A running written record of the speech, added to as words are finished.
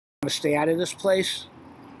To stay out of this place,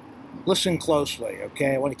 listen closely,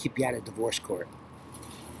 okay? I want to keep you out of divorce court.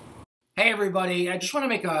 Hey everybody, I just want to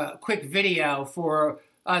make a quick video for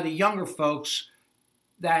the younger folks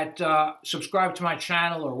that subscribe to my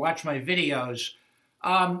channel or watch my videos.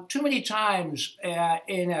 Too many times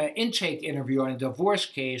in an intake interview on a divorce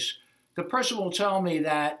case, the person will tell me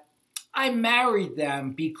that I married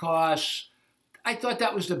them because I thought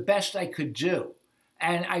that was the best I could do,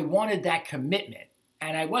 and I wanted that commitment.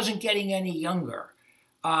 And I wasn't getting any younger.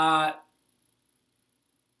 All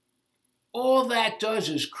that does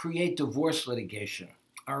is create divorce litigation,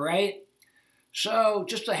 all right? So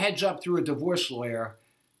just a heads up through a divorce lawyer,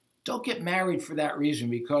 don't get married for that reason,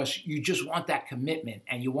 because you just want that commitment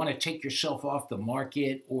and you want to take yourself off the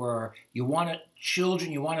market, or you want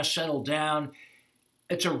children, you want to settle down.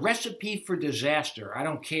 It's a recipe for disaster. I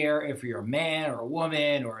don't care if you're a man or a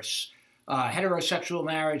woman or heterosexual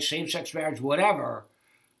marriage, same-sex marriage, whatever.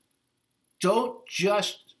 Don't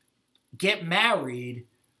just get married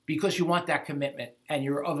because you want that commitment and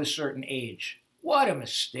you're of a certain age. What a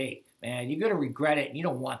mistake, man. You're going to regret it, and you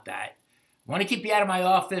don't want that. I want to keep you out of my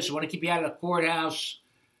office. I want to keep you out of the courthouse.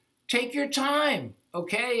 Take your time,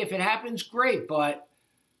 okay? If it happens, great, but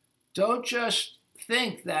don't just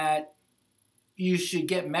think that you should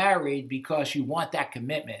get married because you want that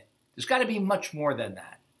commitment. There's got to be much more than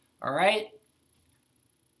that, all right?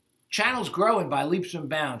 Channel's growing by leaps and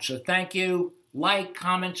bounds, so thank you. Like,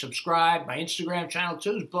 comment, subscribe. My Instagram channel,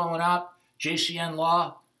 too, is blowing up. JCN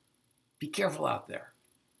Law. Be careful out there.